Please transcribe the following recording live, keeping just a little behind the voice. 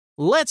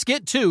Let's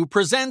Get To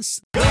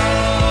presents Go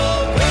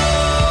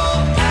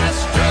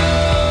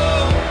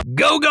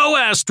Go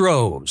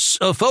Astros,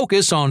 a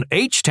focus on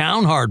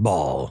H-Town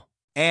hardball.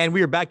 And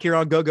we are back here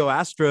on Go Go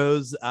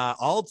Astros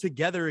all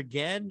together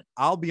again.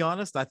 I'll be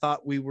honest, I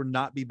thought we would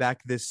not be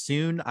back this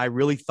soon. I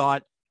really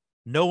thought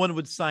no one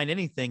would sign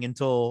anything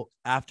until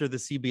after the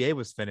CBA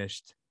was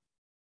finished.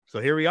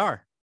 So here we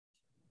are.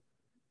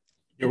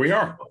 Here we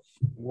are.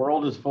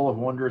 World is full of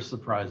wondrous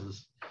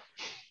surprises.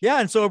 Yeah,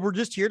 and so we're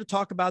just here to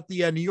talk about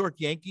the New York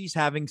Yankees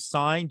having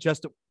signed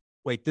just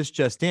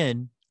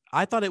in.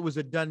 I thought it was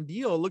a done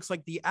deal. It looks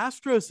like the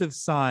Astros have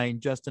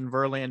signed Justin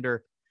Verlander.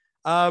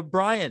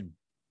 Brian,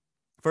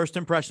 first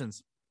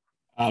impressions.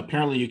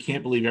 Apparently, you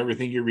can't believe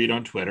everything you read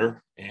on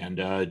Twitter. And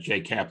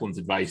Jay Kaplan's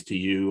advice to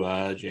you,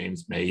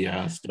 James,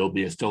 may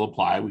still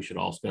apply. We should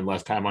all spend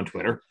less time on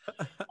Twitter.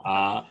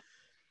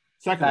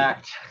 Second,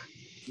 fact.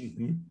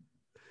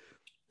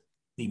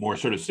 The more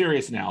sort of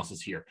serious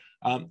analysis here.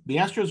 The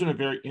Astros are in a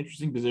very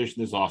interesting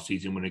position this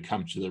offseason when it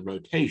comes to the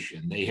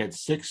rotation. They had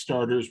 6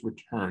 starters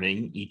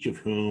returning, each of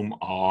whom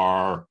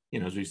are,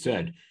 as we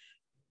said,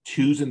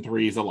 2s and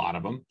 3s, a lot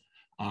of them.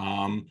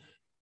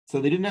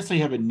 So they didn't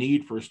necessarily have a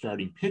need for a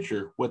starting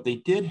pitcher. What they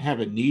did have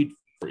a need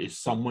for is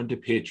someone to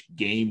pitch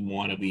game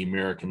 1 of the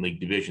American League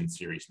Division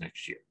Series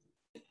next year.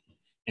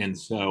 And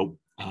so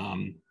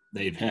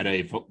they've had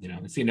they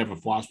seem to have a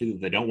philosophy that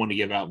they don't want to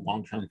give out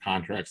long-term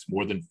contracts.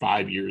 More than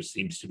 5 years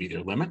seems to be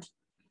their limit.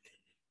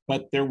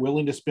 But they're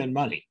willing to spend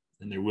money,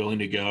 and they're willing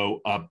to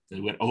go up.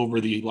 They went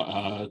over the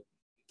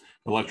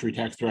luxury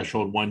tax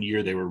threshold 1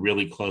 year. They were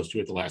really close to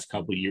it the last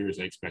couple of years.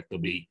 I expect they'll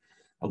be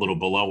a little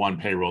below on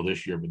payroll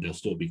this year, but they'll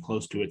still be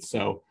close to it.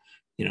 So,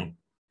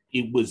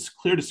 it was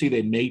clear to see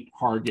they may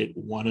target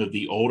one of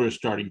the older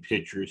starting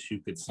pitchers who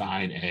could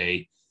sign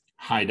a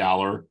high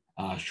dollar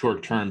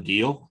short-term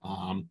deal.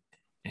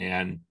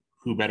 And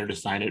who better to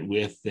sign it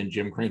with than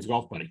Jim Crane's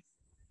golf buddy?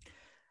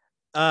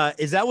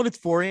 Is that what it's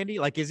for, Andy?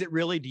 Like, is it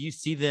really, do you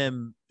see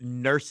them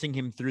nursing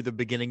him through the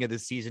beginning of the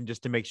season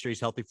just to make sure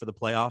he's healthy for the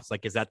playoffs?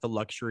 Like, is that the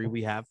luxury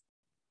we have?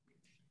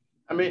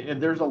 I mean,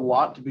 and there's a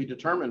lot to be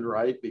determined,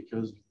 right?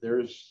 Because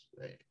there's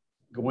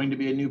going to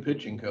be a new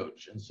pitching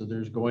coach. And so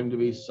there's going to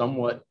be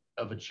somewhat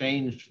of a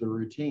change to the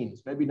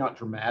routines. Maybe not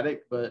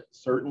dramatic, but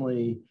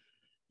certainly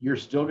you're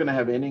still going to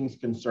have innings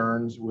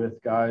concerns with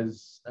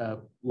guys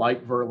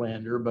like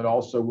Verlander, but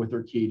also with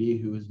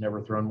Urquidy, who has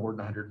never thrown more than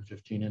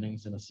 115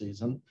 innings in a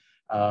season.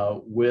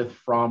 With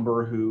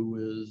Fromber,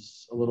 who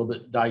is a little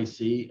bit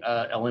dicey.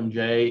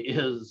 LMJ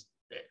is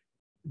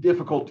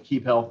difficult to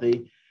keep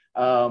healthy.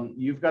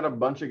 You've got a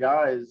bunch of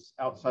guys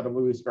outside of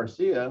Luis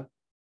Garcia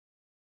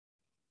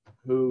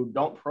who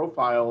don't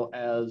profile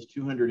as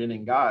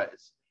 200-inning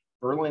guys.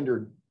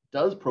 Verlander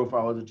does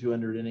profile as a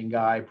 200-inning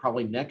guy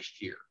probably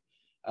next year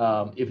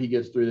if he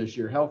gets through this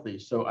year healthy.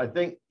 So I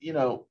think,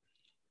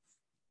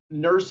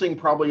 nursing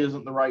probably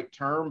isn't the right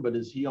term, but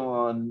is he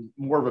on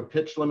more of a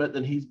pitch limit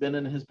than he's been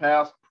in his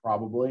past?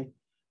 Probably.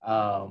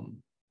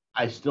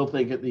 I still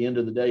think at the end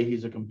of the day,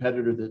 he's a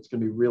competitor that's going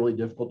to be really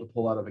difficult to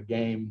pull out of a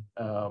game.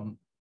 And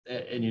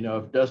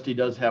if Dusty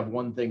does have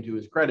one thing to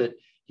his credit,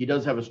 he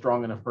does have a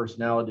strong enough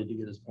personality to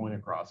get his point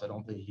across. I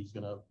don't think he's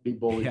going to be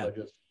bullied by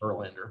just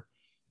Verlander.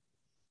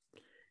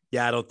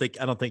 Yeah, I don't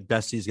think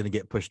Dusty's going to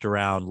get pushed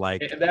around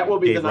like. And that will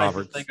be Dave the nicest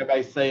Roberts. thing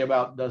I say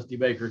about Dusty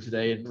Baker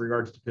today in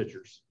regards to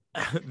pitchers.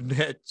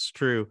 That's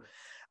true.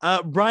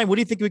 Brian, what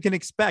do you think we can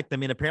expect? I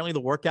mean, apparently the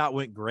workout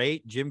went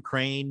great. Jim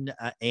Crane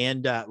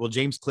and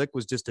James Click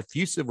was just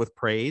effusive with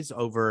praise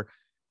over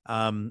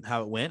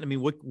how it went. I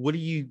mean, what do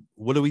you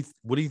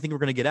think we're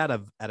going to get out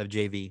of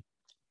JV?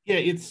 Yeah,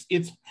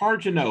 it's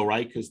hard to know,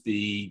 right? Because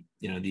the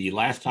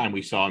last time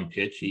we saw him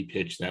pitch, he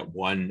pitched that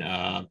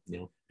one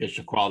pitched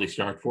a quality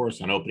start for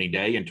us on opening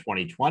day in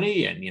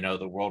 2020, and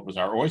the world was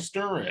our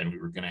oyster, and we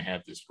were going to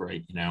have this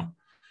great,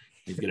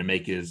 he's going to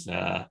make his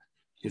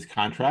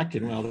contract,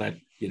 and well, that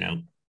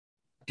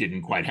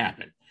didn't quite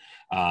happen.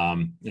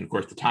 And of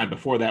course, the time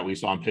before that, we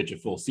saw him pitch a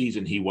full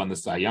season. He won the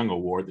Cy Young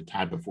Award. The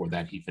time before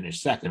that, he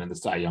finished second in the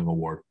Cy Young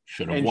Award.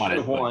 Should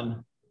have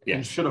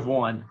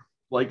won.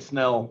 Blake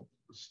Snell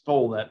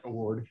stole that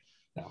award.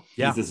 No,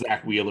 he's the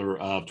Zach Wheeler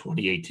of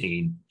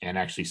 2018, and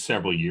actually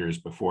several years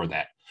before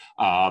that.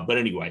 But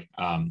anyway,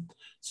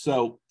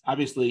 so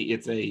obviously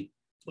it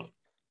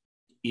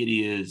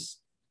is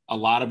a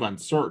lot of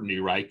uncertainty,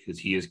 right? Because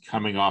he is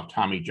coming off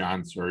Tommy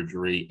John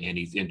surgery and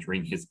he's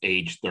entering his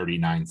age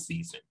 39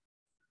 season.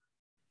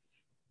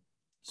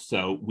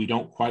 So we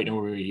don't quite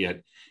know where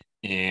yet.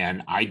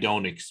 And I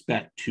don't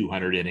expect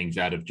 200 innings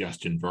out of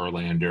Justin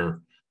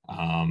Verlander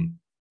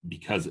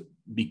because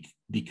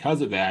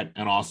of that.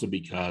 And also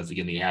because,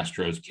 again, the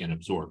Astros can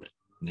absorb it.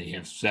 And they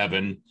have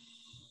 7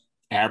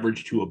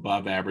 average to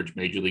above average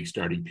major league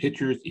starting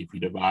pitchers. If you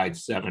divide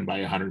 7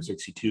 by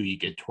 162, you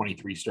get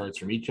 23 starts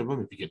from each of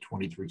them. If you get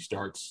 23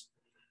 starts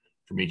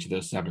from each of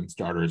those 7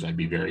 starters, I'd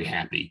be very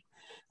happy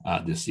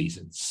this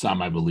season.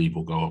 Some, I believe,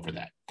 will go over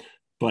that.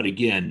 But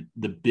again,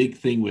 the big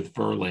thing with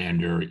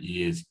Verlander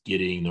is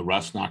getting the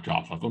rust knocked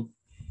off of him,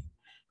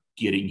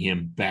 getting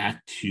him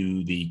back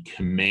to the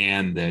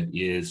command that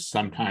is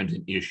sometimes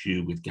an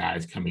issue with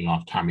guys coming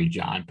off Tommy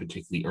John,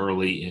 particularly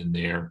early in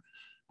their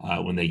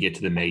when they get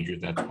to the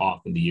majors. That's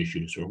often the issue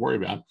to sort of worry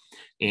about,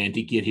 and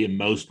to get him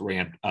most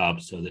ramped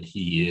up so that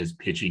he is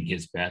pitching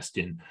his best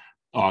in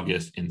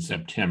August and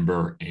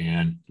September.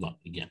 And look,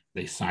 again,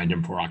 they signed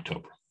him for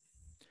October.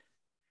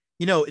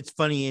 It's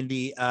funny,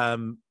 Andy.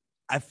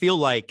 I feel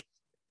like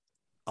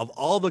of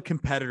all the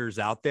competitors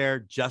out there,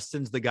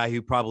 Justin's the guy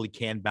who probably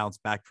can bounce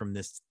back from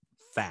this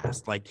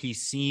fast. Like, he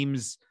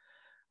seems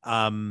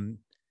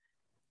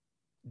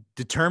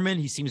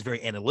determined. He seems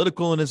very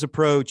analytical in his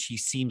approach. He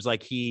seems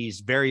like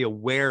he's very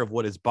aware of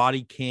what his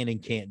body can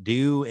and can't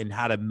do and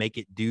how to make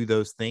it do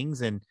those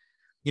things. And,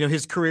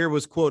 his career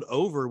was, quote,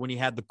 over when he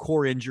had the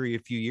core injury a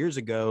few years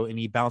ago, and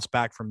he bounced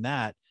back from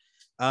that.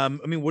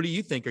 What do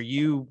you think? Are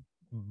you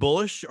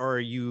bullish or are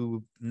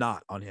you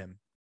not on him?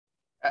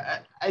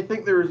 I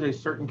think there is a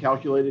certain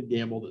calculated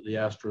gamble that the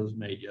Astros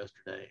made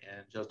yesterday,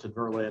 and Justin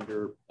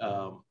Verlander,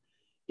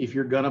 if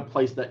you're going to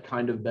place that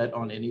kind of bet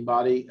on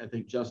anybody, I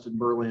think Justin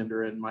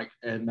Verlander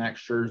and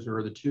Max Scherzer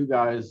are the two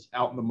guys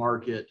out in the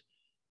market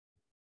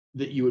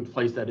that you would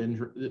place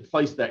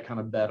that kind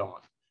of bet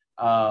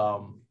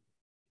on.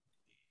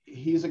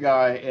 He's a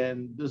guy,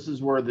 and this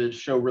is where the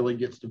show really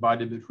gets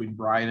divided between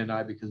Brian and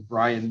I, because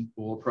Brian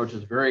will approach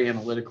us very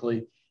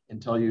analytically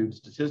and tell you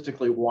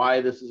statistically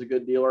why this is a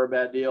good deal or a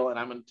bad deal. And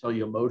I'm going to tell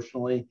you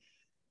emotionally.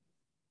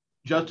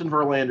 Justin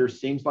Verlander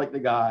seems like the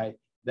guy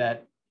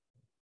that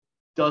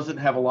doesn't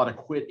have a lot of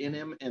quit in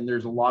him, and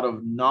there's a lot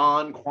of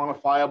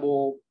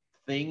non-quantifiable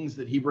things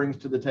that he brings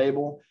to the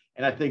table.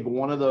 And I think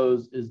one of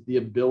those is the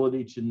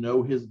ability to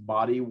know his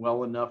body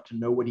well enough to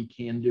know what he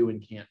can do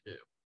and can't do.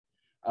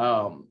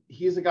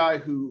 He's a guy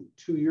who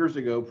 2 years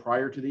ago,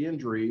 prior to the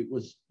injury,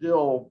 was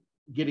still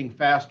getting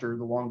faster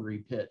the longer he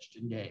pitched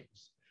in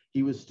games.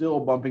 He was still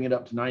bumping it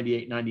up to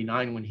 98,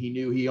 99 when he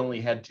knew he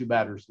only had 2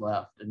 batters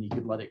left and he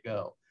could let it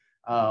go.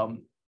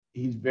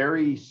 He's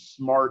very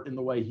smart in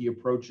the way he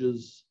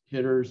approaches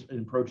hitters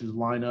and approaches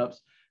lineups.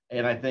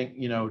 And I think,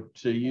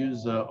 to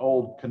use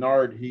old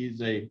Kennard,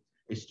 he's a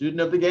student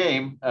of the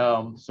game.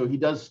 So he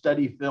does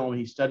study film.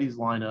 He studies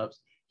lineups.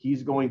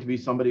 He's going to be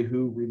somebody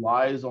who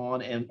relies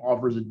on and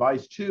offers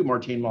advice to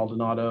Martin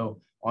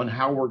Maldonado on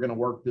how we're going to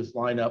work this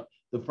lineup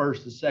the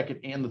first, the second,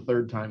 and the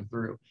third time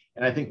through.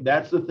 And I think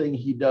that's the thing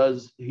he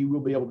does. He will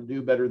be able to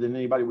do better than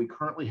anybody we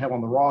currently have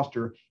on the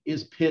roster,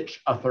 is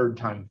pitch a third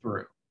time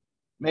through.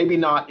 Maybe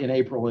not in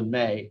April and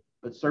May,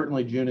 but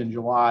certainly June and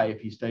July, if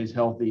he stays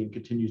healthy and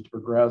continues to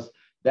progress.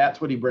 That's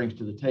what he brings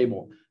to the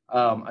table.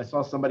 I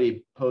saw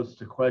somebody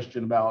post a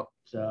question about,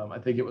 I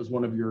think it was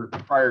one of your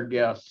prior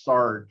guests,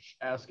 Sarge,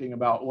 asking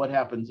about what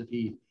happens if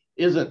he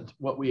isn't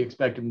what we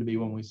expect him to be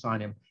when we sign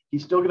him.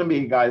 He's still going to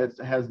be a guy that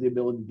has the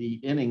ability to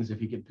eat innings if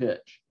he can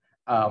pitch.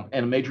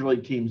 And major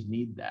league teams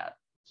need that.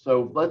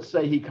 So let's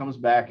say he comes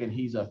back and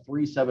he's a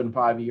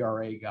 3.75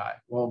 ERA guy.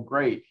 Well,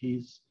 great.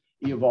 He's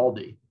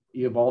Eovaldi.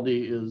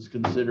 Eovaldi is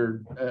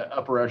considered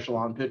upper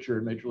echelon pitcher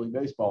in Major League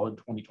Baseball in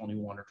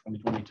 2021 or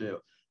 2022.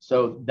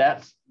 So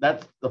that's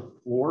the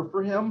floor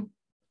for him.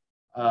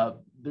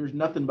 There's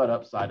nothing but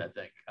upside, I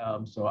think.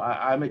 So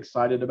I'm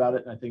excited about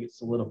it, and I think it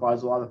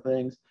solidifies a lot of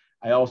things.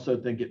 I also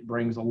think it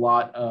brings a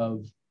lot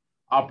of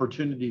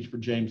opportunities for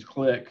James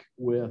Click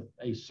with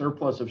a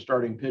surplus of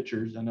starting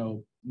pitchers. I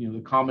know,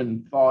 the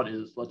common thought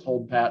is let's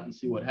hold pat and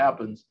see what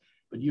happens,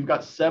 but you've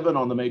got 7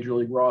 on the major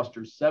league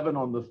roster, 7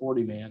 on the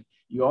 40-man.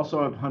 You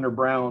also have Hunter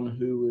Brown,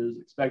 who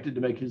is expected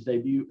to make his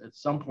debut at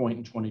some point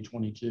in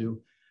 2022.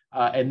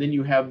 And then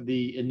you have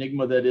the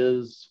enigma that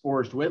is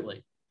Forrest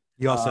Whitley.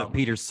 You also have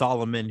Peter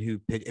Solomon, who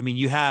pitched.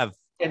 You have.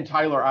 And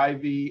Tyler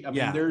Ivey.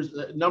 There's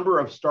a number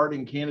of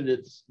starting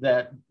candidates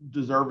that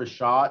deserve a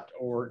shot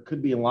or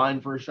could be in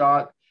line for a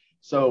shot.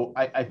 So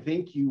I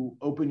think you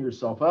open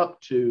yourself up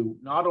to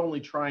not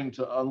only trying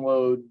to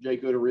unload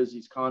Jake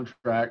Odorizzi's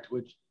contract,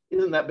 which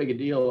isn't that big a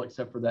deal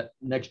except for that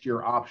next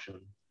year option.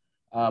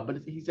 But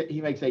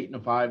he makes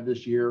 8.5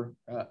 this year,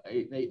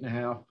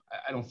 8.5.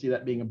 I don't see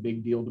that being a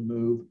big deal to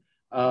move.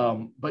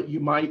 But you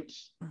might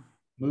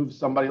move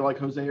somebody like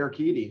Jose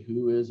Urquidy,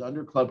 who is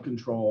under club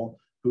control,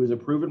 who is a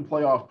proven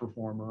playoff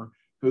performer,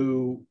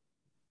 who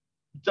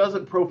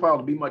doesn't profile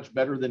to be much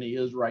better than he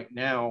is right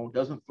now,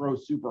 doesn't throw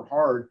super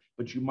hard,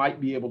 but you might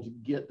be able to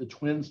get the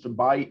Twins to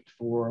bite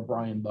for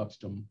Brian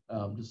Buxton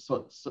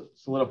to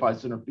solidify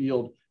center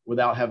field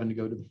without having to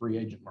go to the free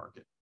agent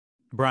market.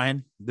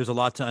 Brian, there's a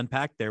lot to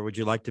unpack there. Would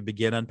you like to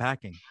begin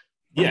unpacking?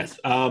 Yes.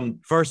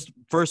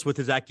 First with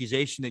his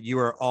accusation that you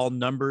are all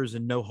numbers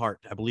and no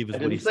heart, I believe is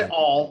what he said.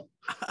 All.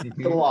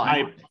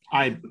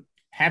 I'm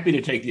happy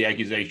to take the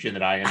accusation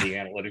that I am the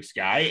analytics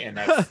guy, and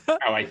that's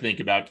how I think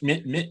about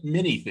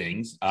many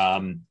things.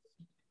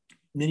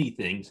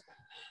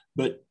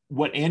 But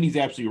what Andy's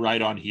absolutely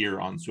right on here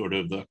on sort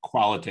of the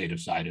qualitative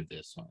side of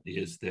this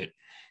is that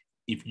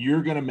if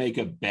you're going to make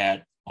a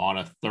bet on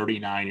a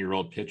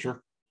 39-year-old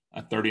pitcher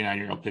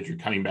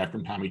coming back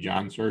from Tommy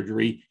John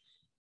surgery,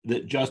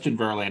 that Justin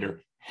Verlander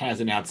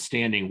has an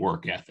outstanding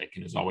work ethic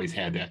and has always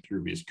had that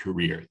through his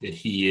career, that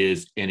he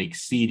is an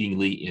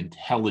exceedingly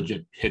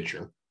intelligent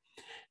pitcher,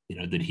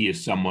 that he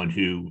is someone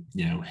who,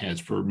 has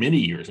for many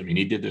years. I mean,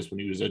 he did this when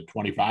he was a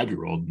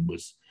 25-year-old and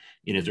was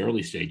in his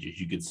early stages.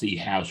 You could see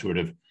how sort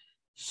of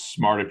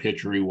smart a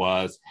pitcher he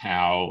was,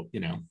 how,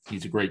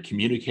 he's a great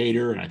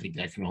communicator. And I think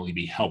that can only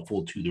be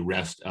helpful to the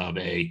rest of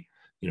a,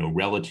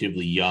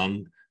 relatively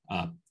young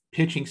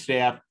pitching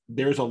staff.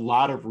 There's a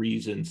lot of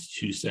reasons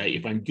to say,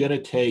 if I'm going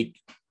to take,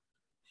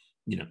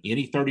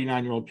 any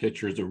 39-year-old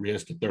pitcher is a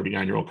risk, a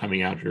 39-year-old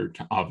coming out here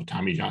off of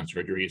Tommy John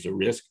surgery is a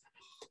risk.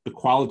 The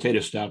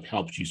qualitative stuff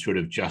helps you sort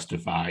of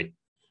justify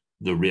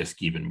the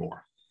risk even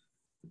more.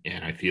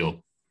 And I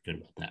feel good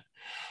about that.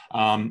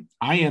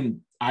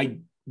 I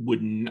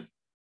would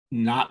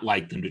not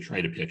like them to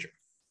trade a pitcher.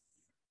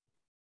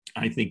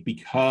 I think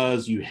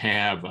because you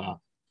have,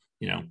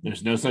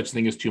 there's no such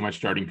thing as too much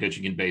starting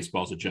pitching in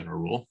baseball as a general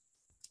rule.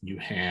 You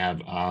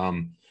have a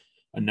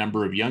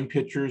number of young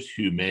pitchers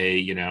who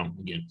may,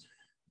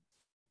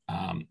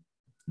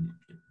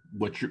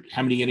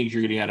 how many innings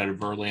you're going to get out of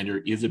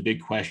Verlander is a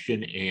big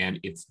question, and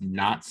it's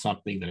not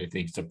something that I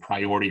think is a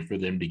priority for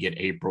them to get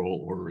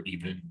April or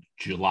even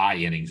July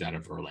innings out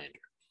of Verlander.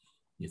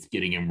 It's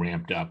getting him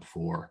ramped up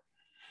for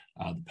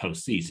the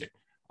postseason.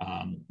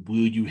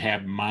 Will you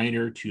have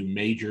minor to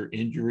major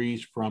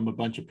injuries from a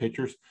bunch of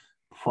pitchers?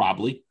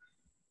 Probably,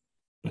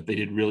 but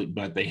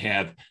they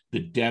have the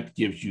depth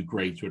gives you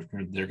great sort of,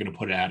 they're going to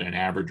put out an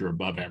average or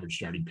above average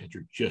starting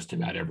pitcher just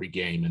about every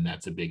game, and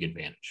that's a big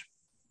advantage.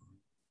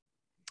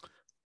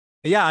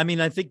 Yeah, I mean,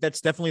 I think that's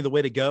definitely the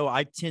way to go.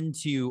 I tend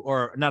to,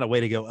 or not a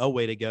way to go, a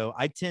way to go.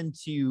 I tend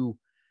to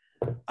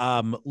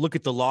look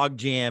at the log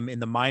jam in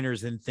the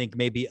minors and think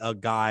maybe a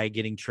guy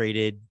getting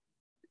traded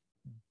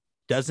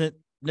doesn't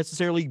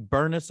necessarily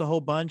burn us a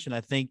whole bunch. And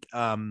I think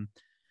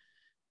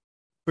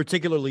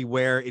particularly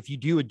where if you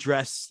do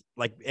address,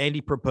 like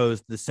Andy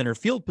proposed, the center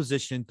field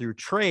position through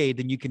trade,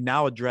 then you can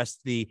now address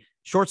the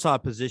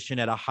shortstop position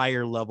at a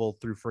higher level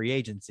through free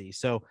agency.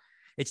 So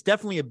it's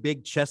definitely a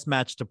big chess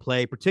match to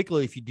play,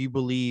 particularly if you do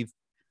believe.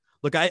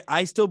 Look,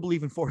 I still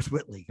believe in Forrest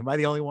Whitley. Am I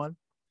the only one?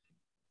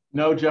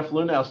 No, Jeff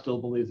Luhnow still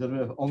believes in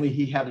him, if only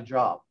he had a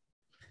job.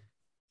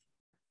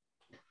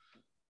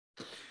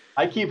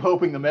 I keep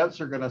hoping the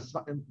Mets are going to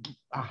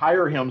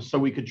hire him so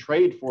we could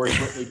trade Forrest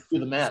Whitley to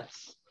the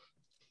Mets.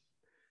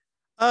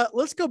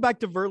 Let's go back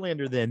to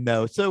Verlander then,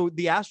 though. So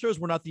the Astros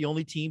were not the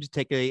only team to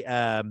take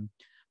a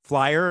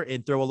flyer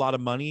and throw a lot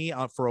of money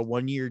out for a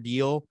one-year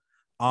deal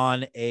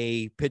on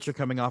a pitcher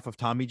coming off of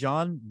Tommy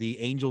John. The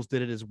Angels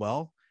did it as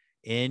well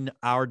in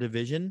our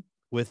division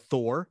with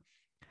Thor,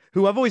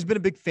 who I've always been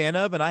a big fan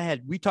of.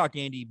 And we talked,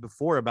 Andy,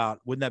 before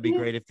about, wouldn't that be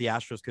great if the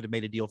Astros could have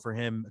made a deal for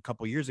him a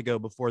couple years ago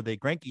before the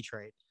Greinke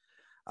trade?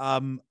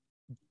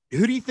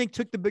 Who do you think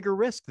took the bigger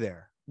risk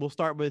there? We'll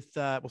start with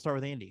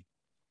Andy.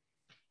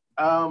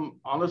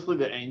 Honestly,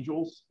 the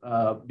Angels,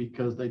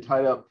 because they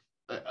tied up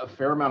a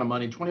fair amount of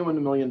money, $21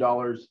 million.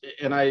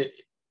 And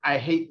I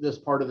hate this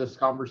part of this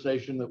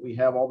conversation that we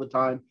have all the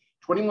time.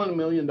 $21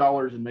 million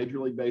in Major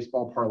League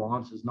Baseball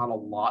parlance is not a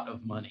lot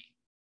of money.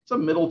 It's a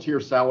middle tier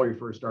salary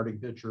for a starting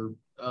pitcher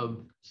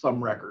of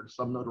some record,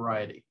 some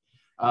notoriety.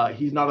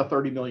 He's not a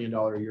 $30 million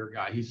a year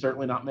guy. He's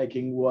certainly not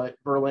making what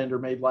Verlander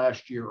made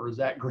last year or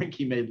Zach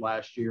Greinke made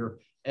last year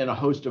and a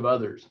host of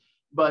others.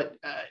 But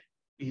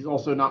he's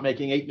also not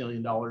making $8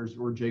 million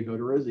where Jake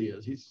Odorizzi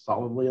is. He's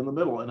solidly in the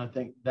middle, and I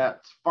think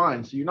that's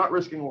fine. So you're not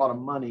risking a lot of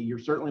money. You're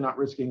certainly not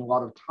risking a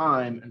lot of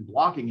time and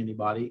blocking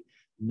anybody.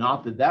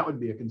 Not that that would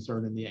be a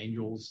concern in the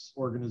Angels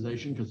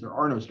organization, because there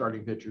are no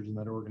starting pitchers in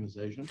that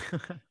organization.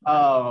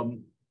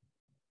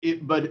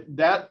 But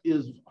that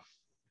is,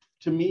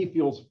 to me,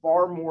 feels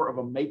far more of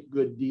a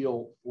make-good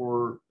deal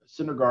for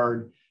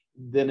Syndergaard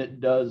than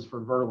it does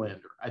for Verlander.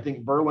 I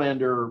think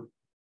Verlander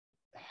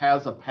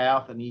has a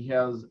path and he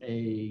has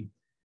a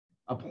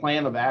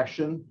plan of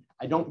action.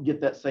 I don't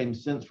get that same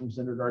sense from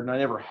Syndergaard, and I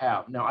never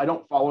have. Now, I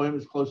don't follow him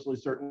as closely,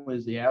 certainly,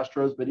 as the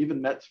Astros, but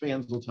even Mets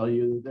fans will tell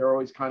you that they're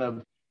always kind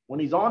of, when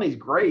he's on, he's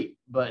great,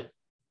 but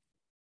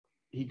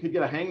he could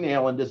get a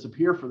hangnail and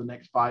disappear for the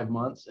next 5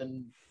 months,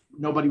 and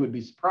nobody would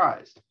be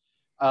surprised.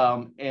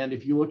 And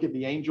if you look at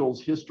the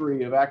Angels'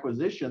 history of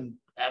acquisition,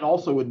 that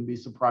also wouldn't be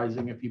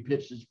surprising if he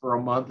pitches for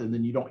a month and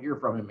then you don't hear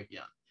from him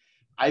again.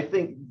 I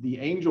think the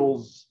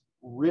Angels'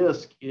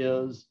 risk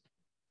is,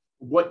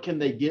 what can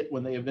they get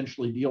when they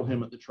eventually deal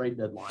him at the trade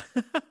deadline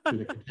to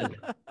the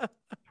contender?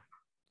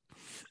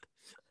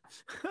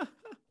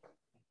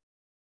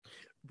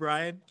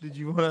 Brian, did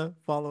you want to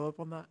follow up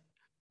on that?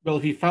 Well,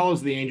 if he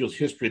follows the Angels'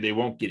 history, they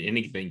won't get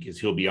anything because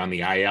he'll be on the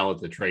IL at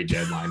the trade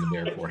deadline and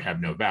therefore have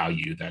no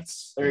value.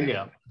 That's there you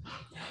go.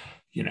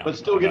 But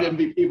still get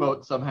MVP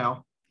vote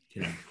somehow.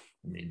 I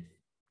mean,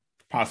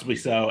 possibly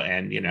so.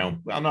 And,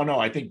 no,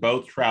 I think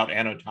both Trout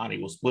and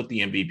Ohtani will split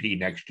the MVP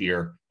next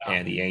year,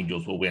 and the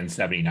Angels will win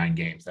 79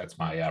 games. That's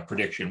my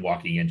prediction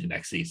walking into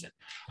next season.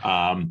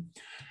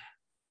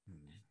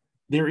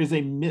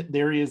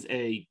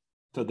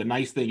 So the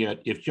nice thing,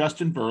 if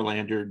Justin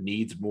Verlander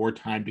needs more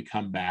time to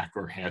come back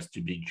or has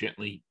to be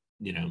gently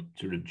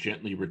sort of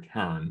gently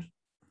returned,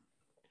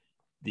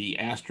 the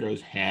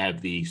Astros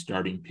have the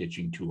starting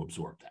pitching to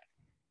absorb that.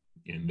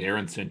 And their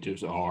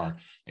incentives are,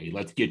 hey,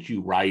 let's get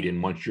you right.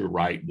 And once you're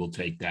right, we'll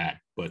take that,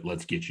 but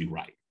let's get you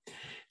right.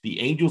 The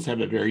Angels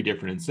have a very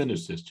different incentive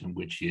system,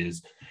 which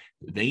is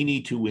they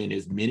need to win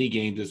as many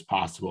games as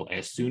possible,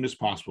 as soon as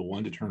possible.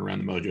 One, to turn around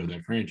the mojo of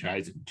that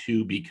franchise, and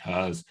two,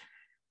 because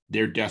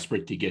they're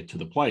desperate to get to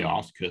the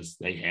playoffs because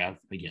they have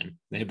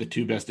the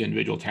two best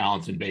individual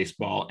talents in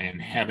baseball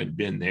and haven't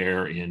been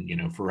there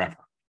in, forever.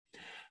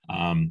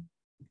 And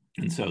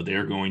so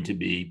they're going to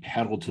be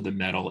pedal to the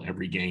metal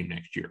every game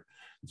next year.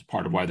 It's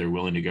part of why they're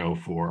willing to go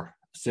for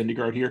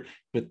Syndergaard here,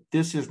 but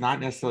this is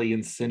not necessarily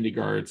in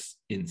Syndergaard's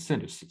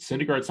incentives.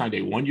 Syndergaard signed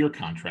a one-year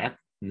contract,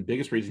 and the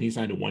biggest reason he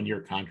signed a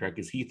one-year contract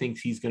is he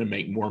thinks he's going to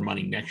make more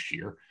money next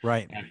year,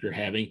 right? After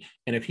having,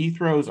 and if he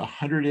throws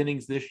 100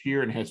 innings this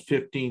year and has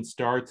 15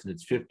 starts, and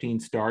it's 15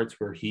 starts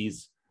where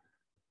he's,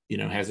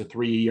 has a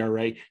 3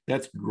 ERA,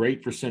 that's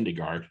great for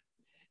Syndergaard,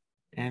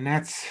 and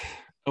that's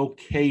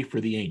okay for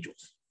the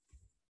Angels.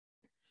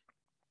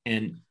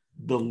 And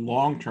the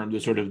long-term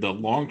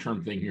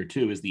thing here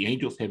too is the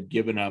Angels have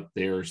given up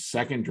their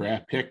second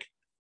draft pick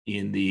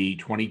in the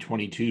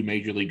 2022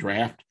 Major League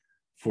Draft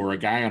for a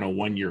guy on a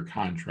one-year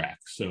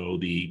contract. So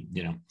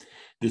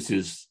this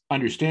is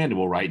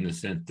understandable, right, in the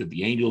sense that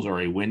the Angels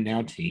are a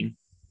win-now team.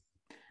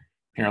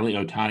 Apparently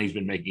Ohtani's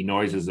been making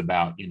noises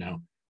about,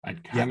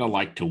 I'd kind of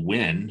like to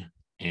win,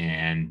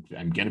 and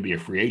I'm going to be a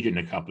free agent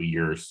in a couple of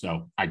years,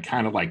 so I'd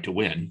kind of like to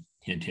win,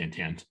 hint, hint,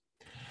 hint.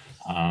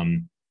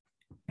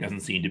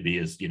 Doesn't seem to be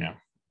as,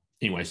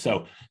 anyway.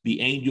 So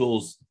the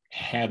Angels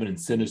have an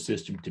incentive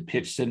system to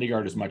pitch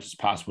Syndergaard as much as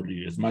possible, to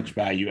get as much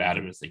value out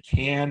of it as they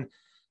can.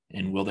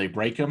 And will they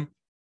break him?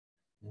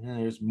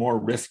 There's more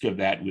risk of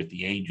that with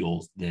the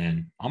Angels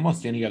than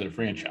almost any other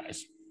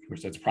franchise. Of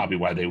course, that's probably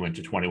why they went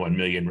to $21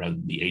 million rather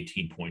than the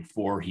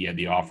 18.4 he had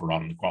the offer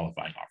on, the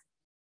qualifying offer.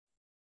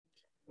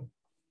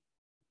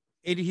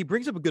 And he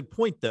brings up a good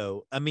point,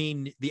 though. I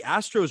mean, the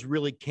Astros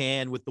really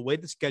can, with the way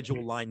the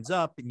schedule lines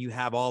up, and you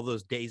have all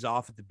those days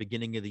off at the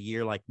beginning of the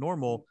year like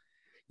normal,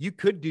 you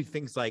could do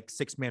things like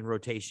 6-man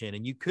rotation,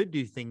 and you could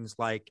do things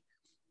like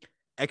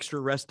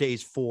extra rest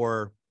days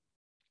for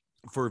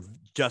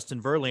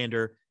Justin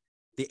Verlander.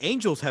 The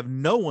Angels have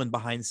no one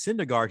behind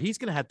Syndergaard. He's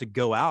going to have to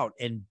go out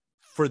and,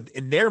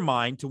 in their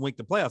mind, to win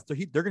the playoffs,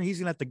 he's going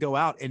to have to go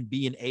out and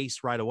be an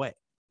ace right away.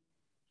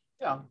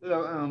 Yeah,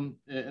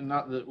 and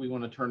not that we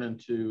want to turn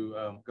into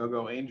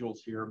go-go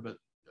Angels here, but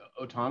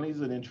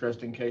Ohtani's an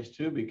interesting case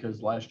too,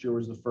 because last year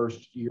was the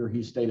first year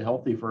he stayed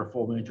healthy for a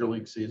full major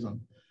league season.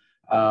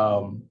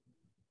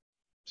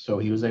 So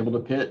he was able to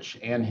pitch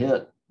and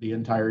hit the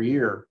entire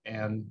year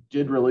and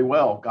did really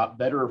well, got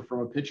better from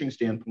a pitching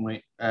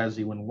standpoint as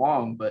he went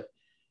along. But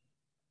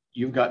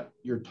you've got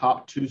your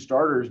top two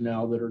starters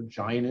now that are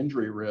giant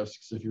injury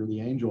risks if you're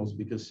the Angels,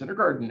 because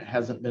Syndergaard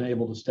hasn't been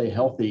able to stay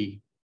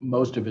healthy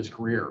most of his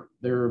career.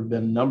 There have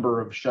been a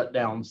number of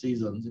shutdown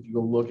seasons. If you go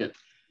look at,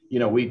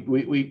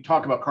 we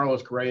talk about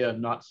Carlos Correa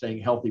not staying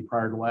healthy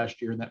prior to last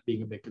year and that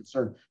being a big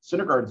concern.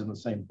 Syndergaard's in the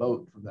same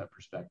boat from that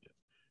perspective.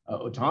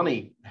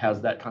 Ohtani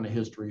has that kind of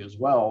history as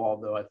well,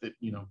 although I think,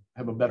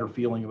 have a better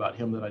feeling about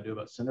him than I do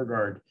about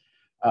Syndergaard.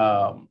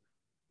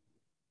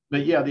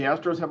 But yeah, the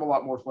Astros have a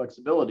lot more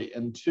flexibility.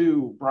 And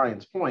to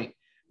Brian's point,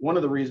 one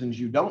of the reasons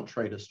you don't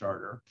trade a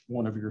starter,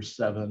 one of your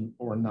 7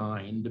 or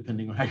 9,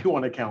 depending on how you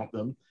want to count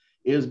them,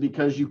 is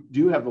because you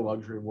do have the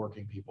luxury of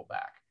working people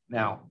back.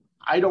 Now,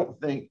 I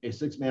don't think a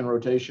 6-man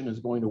rotation is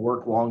going to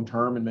work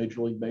long-term in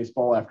Major League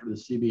Baseball after the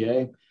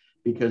CBA,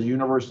 because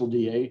universal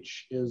DH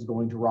is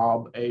going to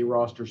rob a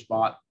roster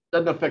spot.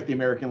 Doesn't affect the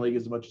American League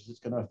as much as it's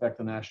going to affect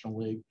the National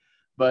League.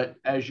 But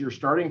as your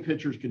starting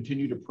pitchers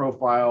continue to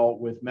profile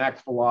with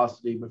max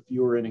velocity but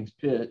fewer innings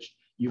pitched,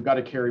 you've got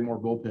to carry more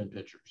bullpen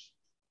pitchers.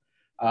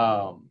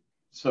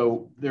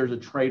 So there's a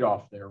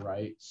trade-off there,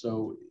 right?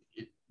 So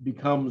it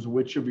becomes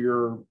which of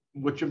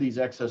these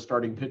excess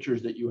starting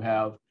pitchers that you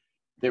have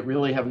that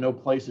really have no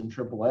place in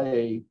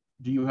AAA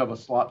do you have a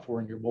slot for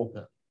in your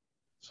bullpen?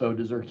 So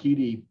does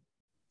Urquidy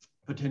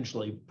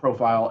potentially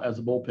profile as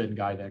a bullpen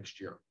guy next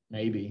year?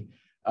 Maybe,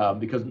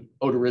 because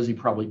Odorizzi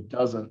probably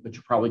doesn't, but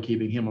you're probably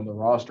keeping him on the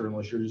roster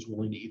unless you're just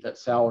willing to eat that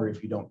salary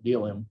if you don't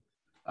deal him.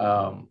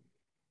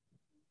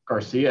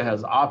 Garcia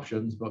has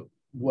options, but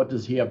what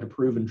does he have to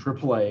prove in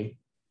AAA?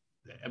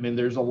 I mean,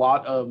 there's a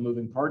lot of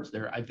moving parts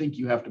there. I think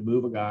you have to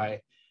move a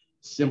guy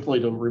simply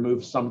to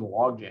remove some of the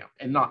logjam,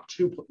 and not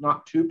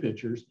two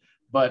pitchers,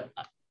 but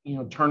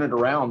turn it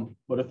around.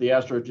 What if the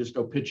Astros just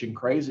go pitching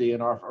crazy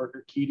and offer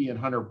Urquidy and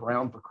Hunter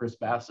Brown for Chris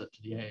Bassett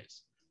to the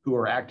A's, who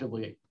are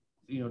actively,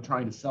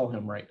 trying to sell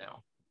him right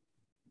now?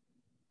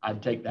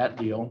 I'd take that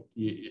deal.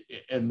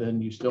 And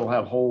then you still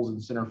have holes in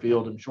center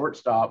field and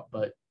shortstop,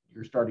 but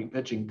your starting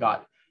pitching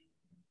got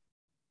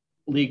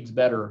leagues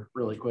better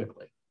really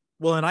quickly.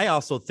 Well, and I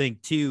also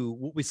think, too,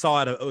 what we saw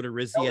out of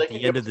Odorizzi at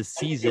the end of the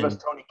season. Give us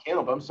Tony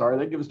Kemp. I'm sorry.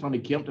 They give us Tony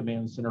Kemp to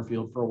man center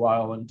field for a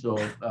while until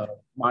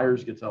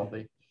Myers gets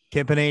healthy.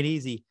 Kemp ain't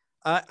easy.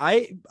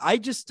 I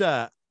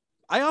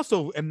I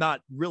also am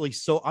not really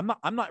I'm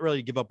not ready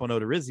to give up on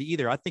Odorizzi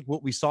either. I think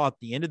what we saw at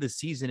the end of the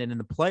season and in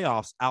the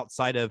playoffs,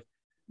 outside of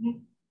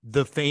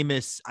the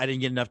famous I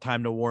didn't get enough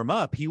time to warm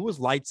up, he was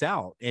lights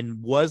out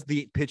and was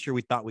the pitcher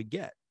we thought we'd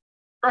get.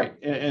 Right.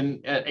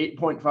 And at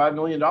 $8.5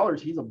 million,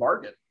 he's a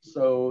bargain.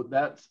 So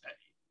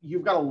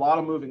you've got a lot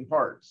of moving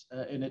parts,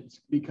 and it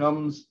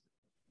becomes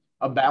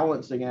a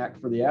balancing act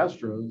for the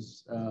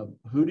Astros.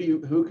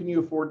 Who can you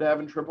afford to have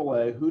in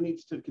AAA? Who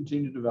needs to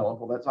continue to develop?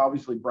 Well, that's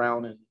obviously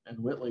Brown and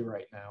Whitley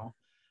right now.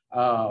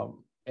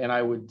 And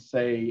I would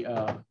say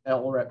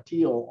El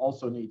Reptil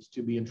also needs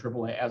to be in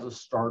AAA as a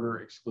starter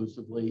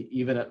exclusively,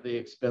 even at the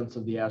expense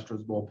of the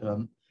Astros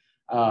bullpen,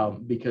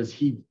 because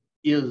he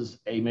is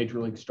a major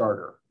league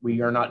starter.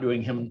 We are not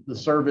doing him the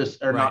service,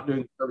 or not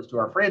doing the service to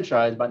our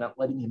franchise by not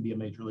letting him be a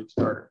major league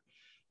starter.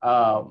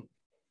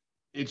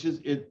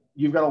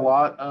 You've got a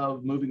lot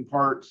of moving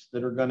parts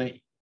that are going to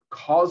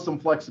cause some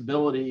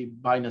flexibility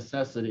by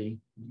necessity.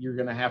 You're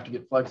going to have to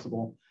get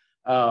flexible.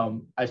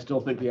 I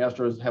still think the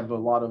Astros have a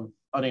lot of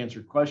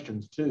unanswered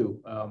questions too.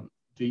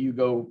 Do you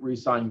go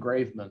re-sign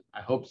Graveman?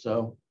 I hope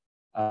so.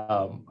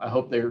 I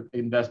hope they're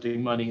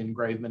investing money in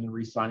Graveman and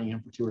re-signing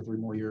him for 2 or 3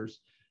 more years.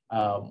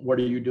 What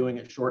are you doing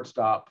at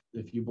shortstop?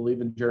 If you believe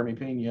in Jeremy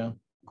Pena,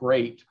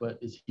 great, but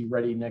is he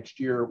ready next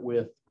year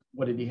with,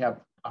 what did he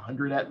have,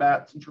 100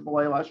 at-bats in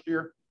AAA last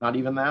year? Not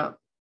even that?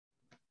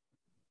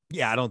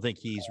 Yeah, I don't think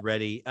he's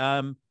ready.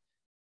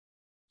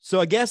 So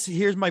I guess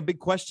here's my big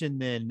question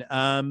then.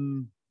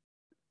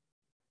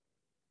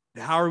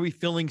 How are we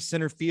filling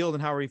center field,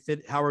 and how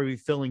are we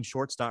filling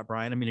shortstop,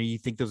 Brian? I mean, do you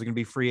think those are going to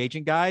be free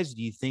agent guys?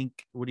 Do you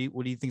think, what do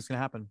you think is going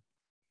to happen?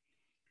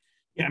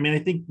 Yeah, I mean, I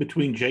think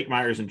between Jake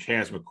Myers and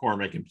Chas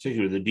McCormick, and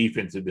particularly the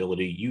defense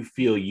ability, you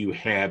feel you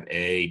have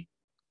a,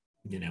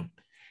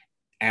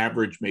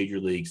 average major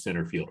league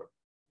center fielder.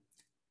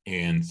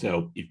 And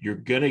so if you're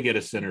going to get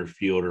a center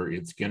fielder,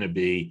 it's going to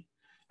be,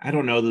 I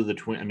don't know that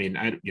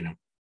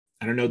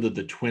I don't know that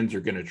the Twins are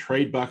going to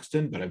trade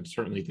Buxton, but I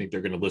certainly think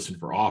they're going to listen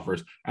for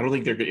offers. I don't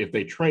think if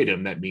they trade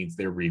him, that means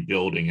they're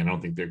rebuilding. I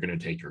don't think they're going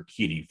to take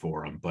Urquidy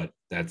for him, but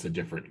that's a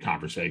different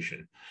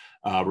conversation.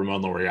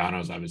 Ramon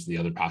Laureano is obviously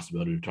the other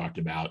possibility we've talked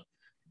about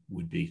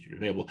would be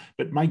available.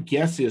 But my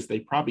guess is they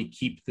probably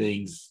keep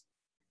things,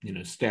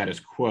 status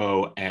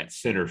quo at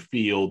center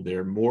field.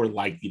 They're more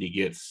likely to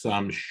get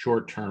some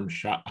short-term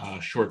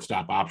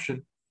shortstop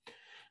option,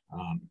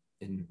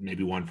 and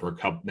maybe one for a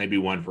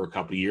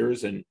couple of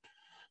years, and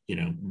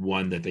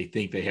one that they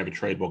think they have a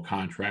tradable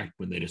contract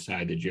when they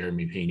decide that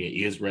Jeremy Pena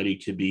is ready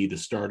to be the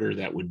starter.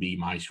 That would be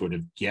my sort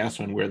of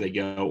guess on where they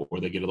go, or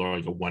they get a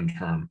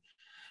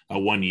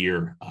 1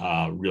 year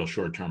real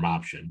short-term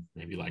option,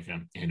 maybe like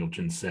an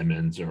Andrelton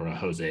Simmons or a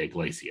Jose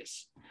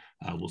Iglesias.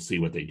 We'll see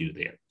what they do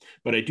there.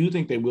 But I do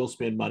think they will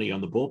spend money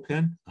on the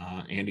bullpen.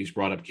 Andy's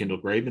brought up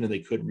Kendall Graveman, and they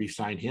could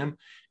re-sign him.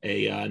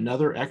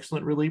 Another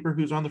excellent reliever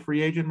who's on the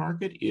free agent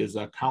market is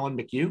Colin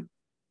McHugh.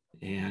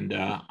 And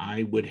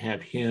I would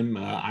have him.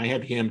 I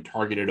have him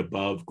targeted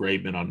above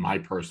Graveman on my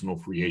personal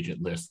free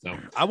agent list, though.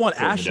 I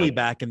want Ashley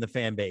back in the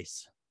fan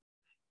base.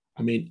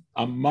 I mean,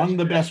 among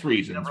the best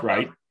reasons,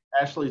 right?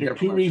 There are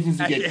 2 reasons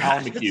to get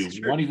Colin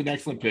McHugh. One, he's an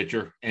excellent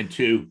pitcher, and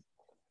 2,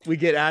 we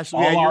get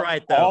Ashley. Yeah, you're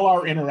right, though. All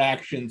our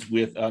interactions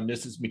with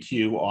Mrs.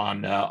 McHugh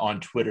on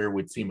Twitter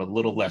would seem a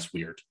little less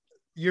weird.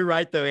 You're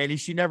right, though, Andy.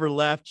 She never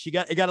left.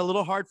 It got a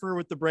little hard for her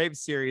with the Braves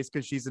series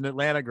because she's an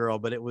Atlanta girl,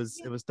 but it was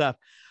tough.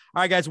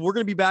 All right, guys, we're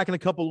going to be back in a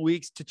couple of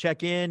weeks to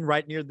check in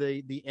right near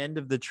the end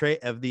of the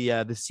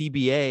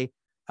CBA.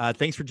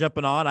 Thanks for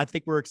jumping on. I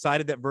think we're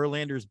excited that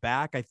Verlander's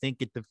back. I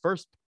think at the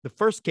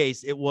first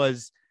case, it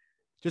was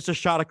just a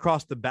shot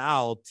across the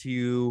bow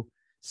to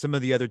some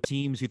of the other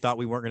teams who thought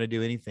we weren't going to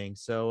do anything.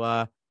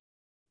 So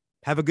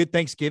have a good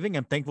Thanksgiving.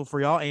 I'm thankful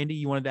for y'all. Andy,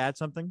 you wanted to add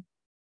something?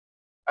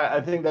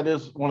 I think that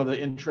is one of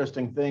the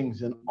interesting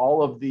things. In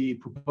all of the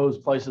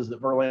proposed places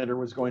that Verlander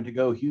was going to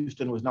go,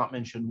 Houston was not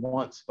mentioned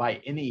once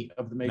by any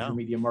of the major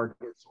media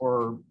markets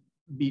or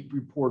beat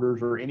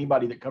reporters or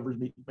anybody that covers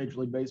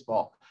Major League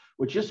Baseball,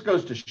 which just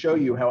goes to show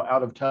you how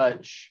out of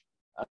touch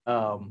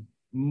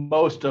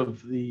most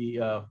of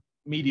the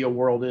media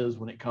world is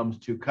when it comes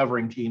to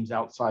covering teams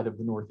outside of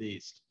the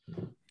Northeast.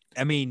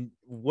 I mean,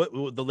 what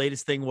the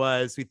latest thing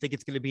was, we think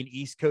it's going to be an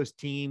East Coast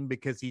team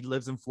because he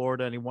lives in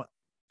Florida and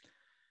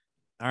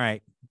all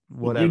right,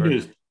 whatever.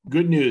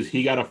 Good news.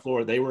 He got a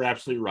Florida. They were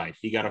absolutely right.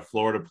 He got a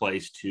Florida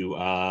place to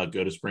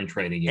go to spring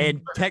training in.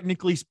 And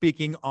technically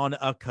speaking, on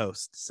a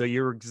coast. So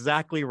you're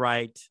exactly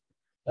right.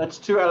 That's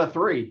 2 out of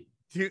 3.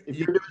 If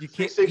you're doing you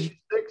can't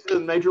 66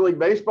 in Major League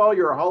Baseball,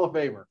 you're a Hall of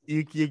Famer.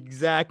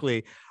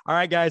 Exactly. All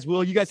right, guys.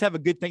 Well, you guys have a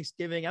good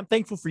Thanksgiving. I'm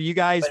thankful for you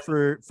guys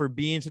for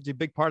being such a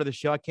big part of the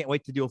show. I can't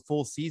wait to do a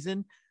full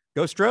season.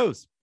 Go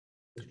Stros.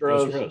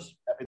 Go Stros.